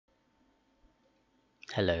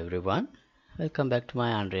Hello everyone, welcome back to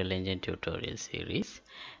my Unreal Engine tutorial series.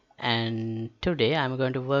 And today I'm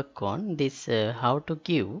going to work on this how to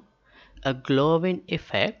give a glowing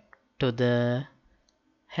effect to the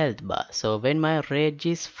health bar. So when my rage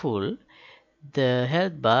is full, the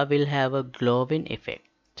health bar will have a glowing effect.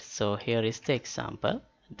 So here is the example,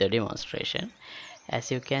 the demonstration.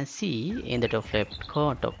 As you can see in the top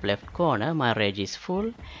left corner, my rage is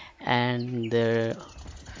full and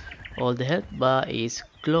all the health bar is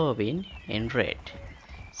glowing in red.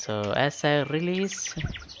 So as I release,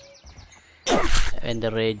 when the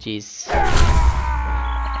rage is not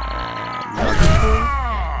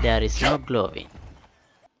full, there is no glowing.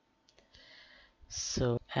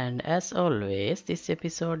 So, and as always, this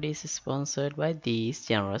episode is sponsored by these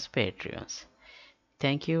generous Patreons.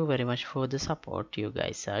 Thank you very much for the support you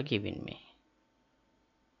guys are giving me.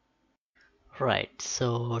 Right,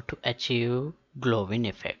 so to achieve glowing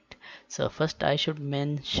effect. So first I should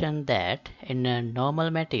mention that in a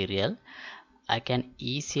normal material, I can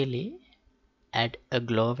easily add a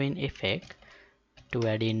glowing effect to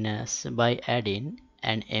add in by adding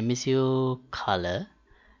an emissive color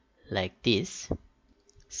like this.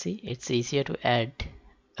 See, it's easier to add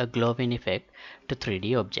a glowing effect to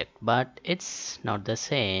 3D object, but it's not the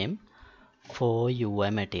same for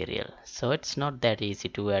UI material. So it's not that easy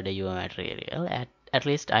to add a UI material. At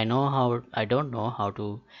least I don't know how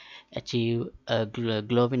to achieve a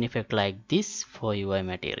glowing effect like this for UI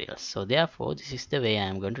materials. So therefore this is the way I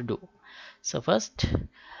am going to do. So first,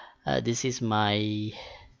 this is my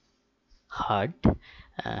HUD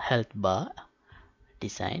health bar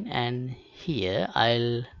design, and here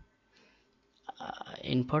I'll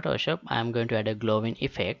in Photoshop I'm going to add a glowing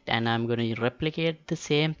effect, and I'm going to replicate the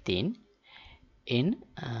same thing in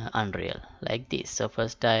Unreal like this. So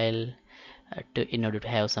first in order to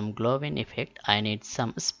have some glowing effect, I need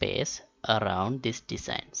some space around this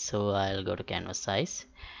design. So I'll go to canvas size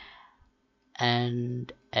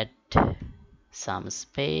and add some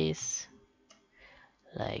space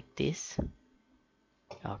like this.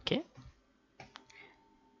 Okay,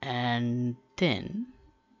 and then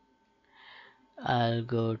I'll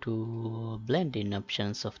go to blending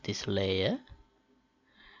options of this layer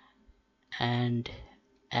and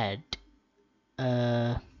add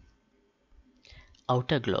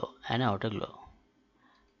outer glow.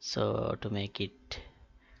 So to make it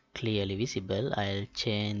clearly visible, I'll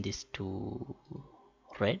change this to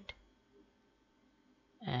red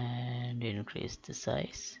and increase the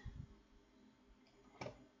size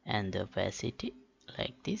and the opacity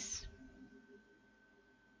like this.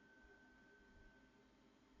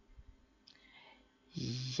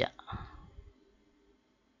 Yeah,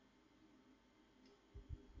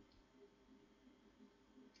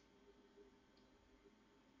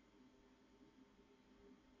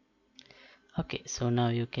 okay, so now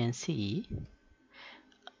you can see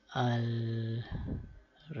I'll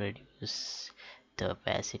reduce the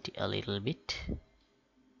opacity a little bit.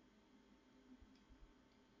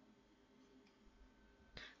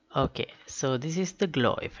 Okay, so this is the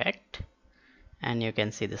glow effect, and you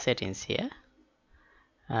can see the settings here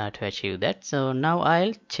to achieve that. So now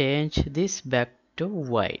I'll change this back to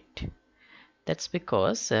white. That's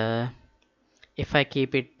because if I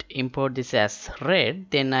import this as red,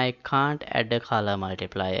 then I can't add a color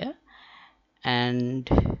multiplier, and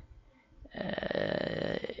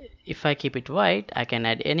if I keep it white, I can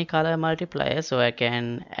add any color multiplier, so I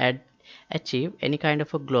can achieve any kind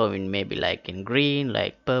of a glowing, maybe like in green,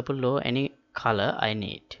 like purple, or any color I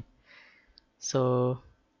need. So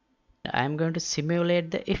I'm going to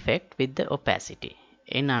simulate the effect with the opacity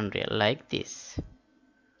in Unreal like this.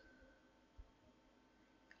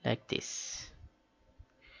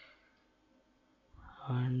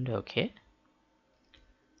 And okay,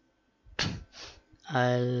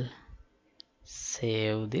 I'll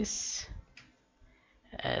save this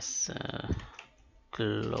as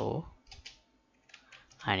glow.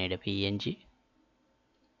 I need a PNG.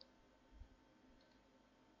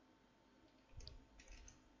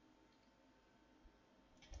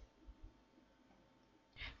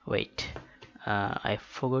 Wait, I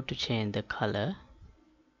forgot to change the color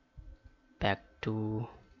back to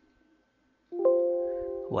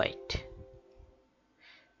white.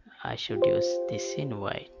 I should use this in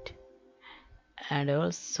white. And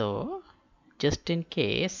also, just in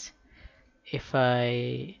case, if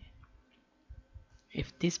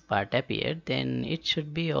this part appeared, then it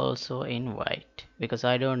should be also in white, because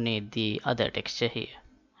I don't need the other texture here.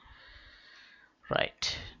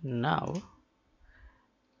 Right, now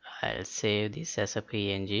I'll save this as a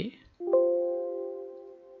PNG,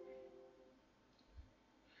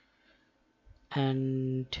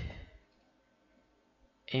 and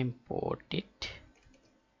import it.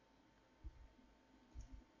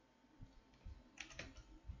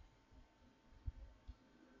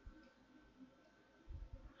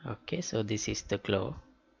 Okay, so this is the glow,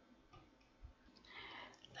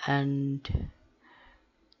 and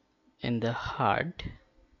in the HUD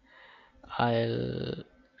I'll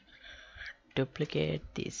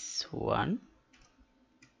duplicate this one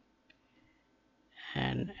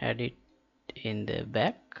and add it in the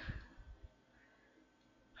back.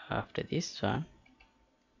 After this one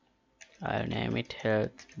I'll name it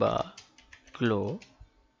health bar glow.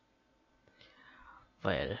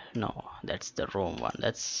 Well, no, that's the wrong one.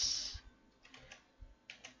 That's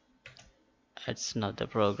not the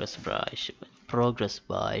progress bar.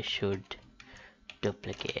 I should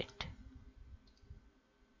duplicate.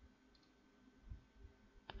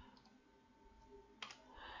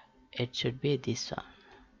 It should be this one,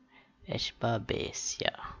 𝐂𝐡𝐚𝐧𝐧 base.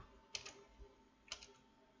 Yeah,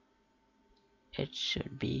 it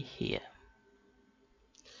should be here,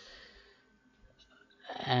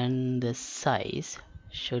 and the size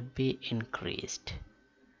should be increased.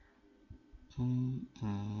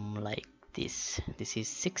 Like this. This is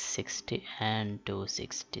 660 and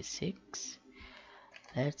 266.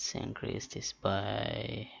 Let's increase this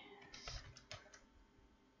by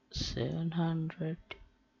 700.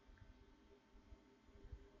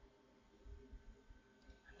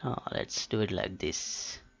 No, let's do it like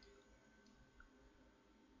this.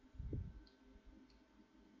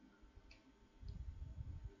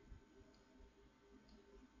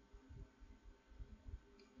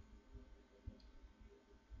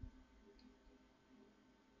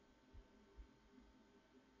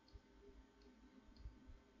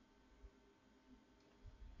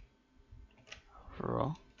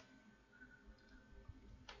 Raw.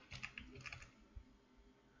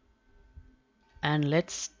 And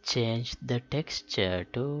let's change the texture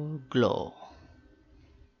to glow.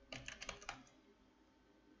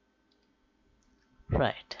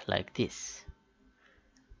 Right, like this.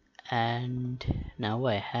 And now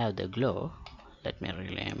I have the glow. Let me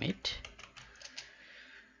rename it.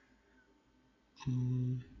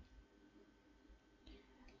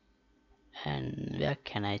 And where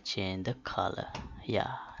can I change the color?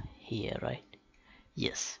 Yeah, here, right?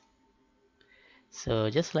 Yes. So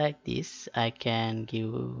just like this, I can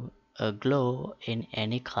give a glow in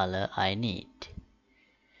any color I need.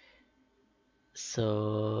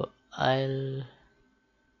 So I'll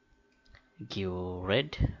give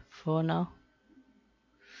red for now.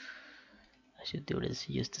 I should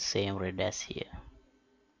use the same red as here.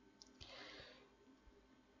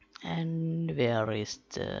 And where is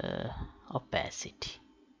the opacity?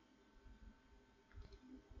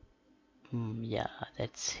 Yeah,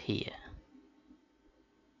 that's here.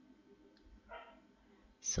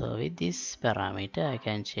 So with this parameter I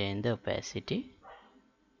can change the opacity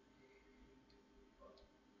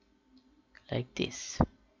like this.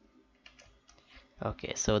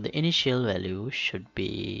 Okay, so the initial value should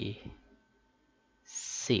be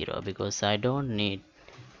 0 because I don't need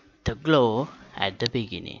the glow at the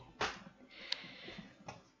beginning.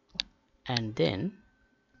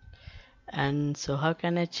 And so how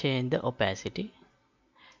can I change the opacity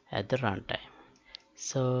at the runtime?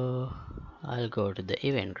 So I'll go to the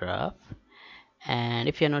event graph, and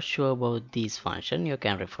if you're not sure about these functions, you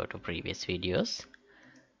can refer to previous videos.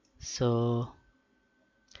 So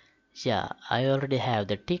yeah, I already have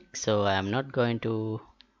the tick, so I'm not going to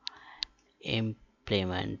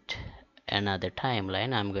implement another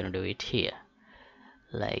timeline. I'm going to do it here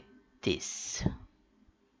like this.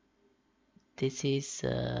 This is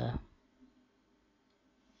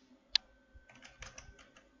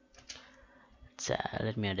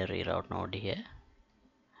let me add a reroute node here,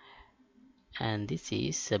 and this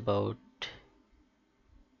is about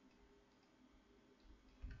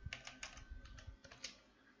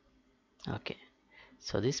okay.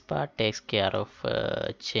 So this part takes care of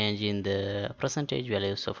changing the percentage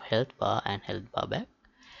values of health bar and health bar back.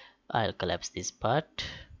 I'll collapse this part.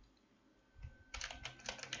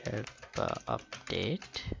 Health bar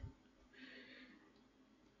update,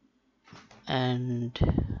 and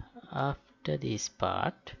after this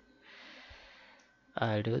part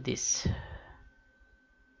I'll do this.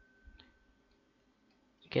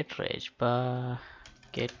 Get rage bar,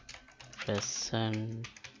 get percentage.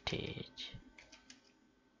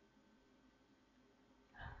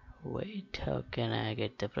 Wait, how can I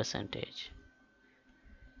get the percentage?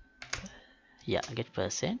 Yeah, get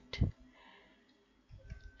percent,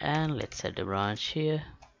 and let's set the branch here.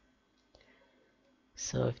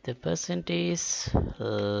 So if the percent is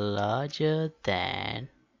larger than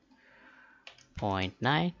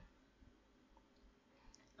 0.9,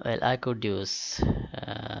 Well, I could use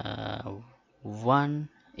 1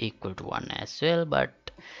 equal to 1 as well,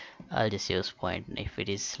 but I'll just use point. If it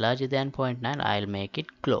is larger than 0.9, I'll make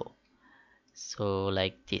it glow. So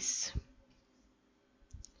like this.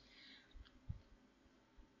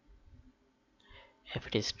 If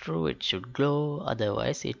it is true, it should glow,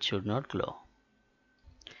 otherwise it should not glow.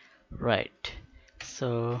 Right.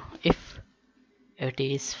 So if it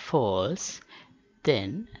is false,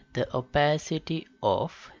 then the opacity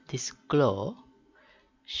of this glow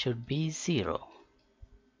should be 0.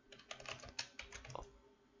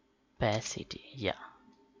 Opacity, yeah,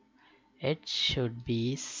 it should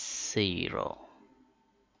be 0.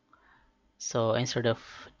 So instead of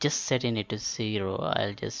just setting it to 0,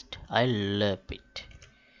 I'll lerp it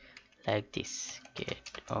like this. Get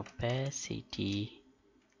opacity.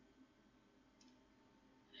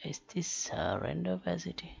 Is this render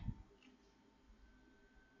opacity?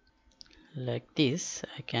 Like this,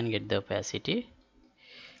 I can get the opacity.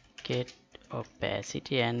 Get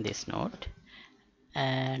opacity and this node,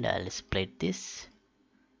 and I'll split this.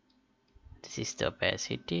 This is the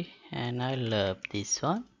opacity, and I'll lerp this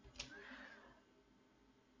one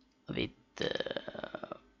with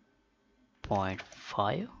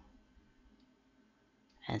 0.5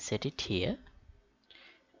 and set it here.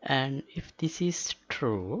 And if this is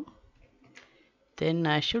true, then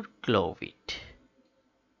I should glow it.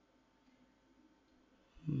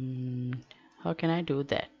 How can I do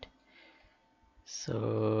that?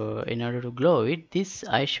 So in order to glow it, this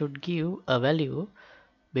I should give a value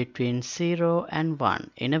between 0 and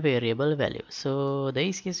 1 in a variable value. So the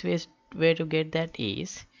easiest way to get that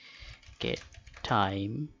is get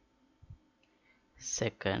time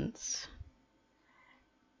seconds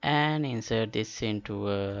and insert this into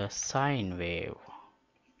a sine wave.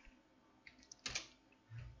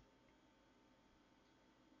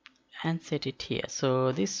 And set it here.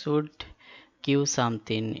 So this would give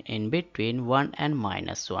something in between 1 and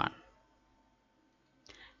 -1.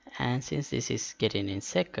 And since this is getting in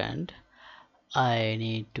second, I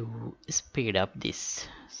need to speed up this.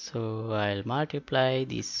 So I'll multiply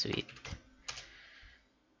this with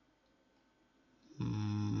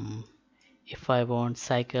if I want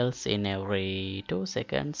cycles in every 2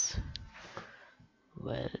 seconds,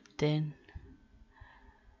 well then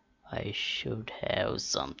I should have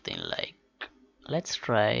something like, let's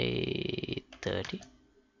try 30.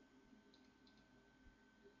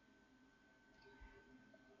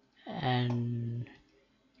 And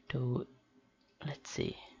to, let's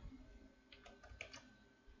see.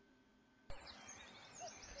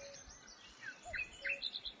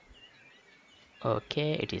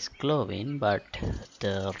 Okay, it is glowing, but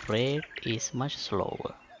the rate is much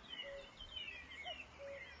slower.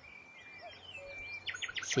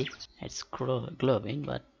 See, it's glowing,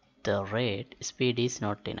 but the rate speed is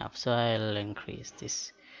not enough. So I'll increase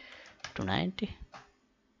this to 90.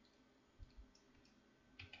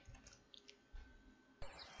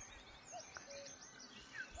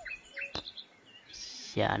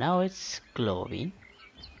 Yeah, now it's glowing,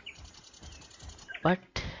 but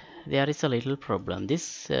there is a little problem.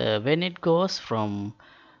 This when it goes from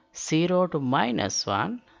 0 to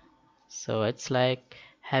 -1, so it's like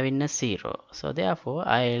having a 0. So therefore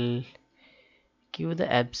I'll give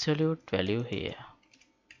the absolute value here,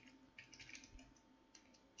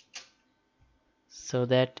 so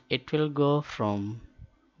that it will go from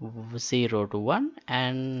 0 to 1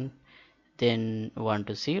 and then 1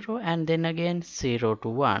 to 0 and then again 0 to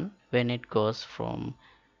 1 when it goes from,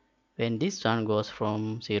 when this one goes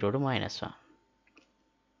from 0 to -1.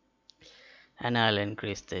 And I'll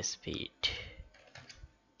increase the speed.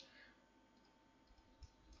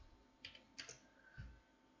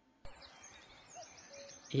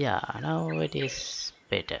 Yeah, now it is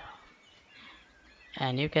better.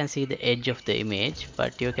 And you can see the edge of the image,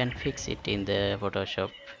 but you can fix it in the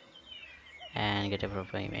Photoshop and get a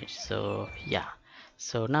proper image. So yeah,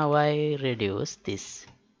 so now I reduce this,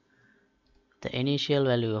 the initial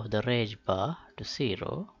value of the rage bar, to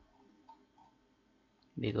 0,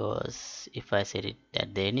 because if I set it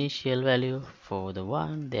at the initial value for the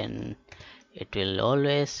 1, then it will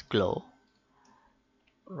always glow.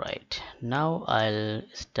 Right, now I'll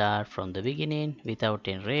start from the beginning without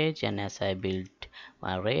any rage, and as I build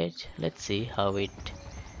my rage, let's see how it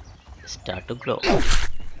start to glow.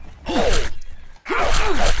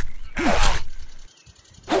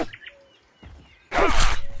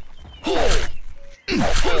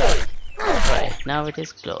 Right, now it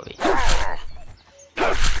is glowing.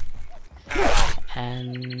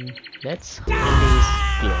 And let's release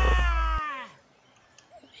glow.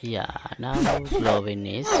 Yeah, now glowing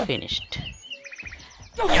is finished.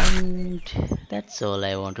 And that's all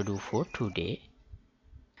I want to do for today.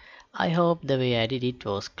 I hope the way I did it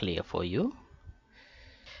was clear for you.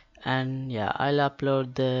 And yeah, I'll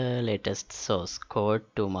upload the latest source code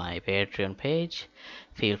to my Patreon page.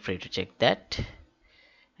 Feel free to check that.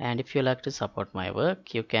 And if you like to support my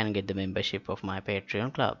work, you can get the membership of my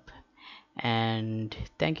Patreon club. And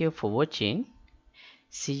thank you for watching.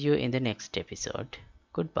 See you in the next episode.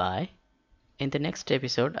 Goodbye. In the next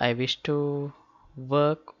episode, I wish to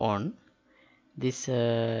work on this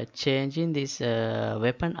changing this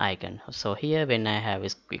weapon icon. So here, when I have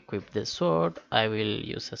equipped the sword, I will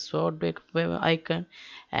use a sword icon,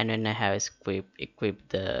 and when I have equipped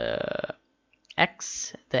the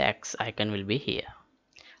axe icon will be here.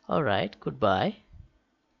 Alright, goodbye.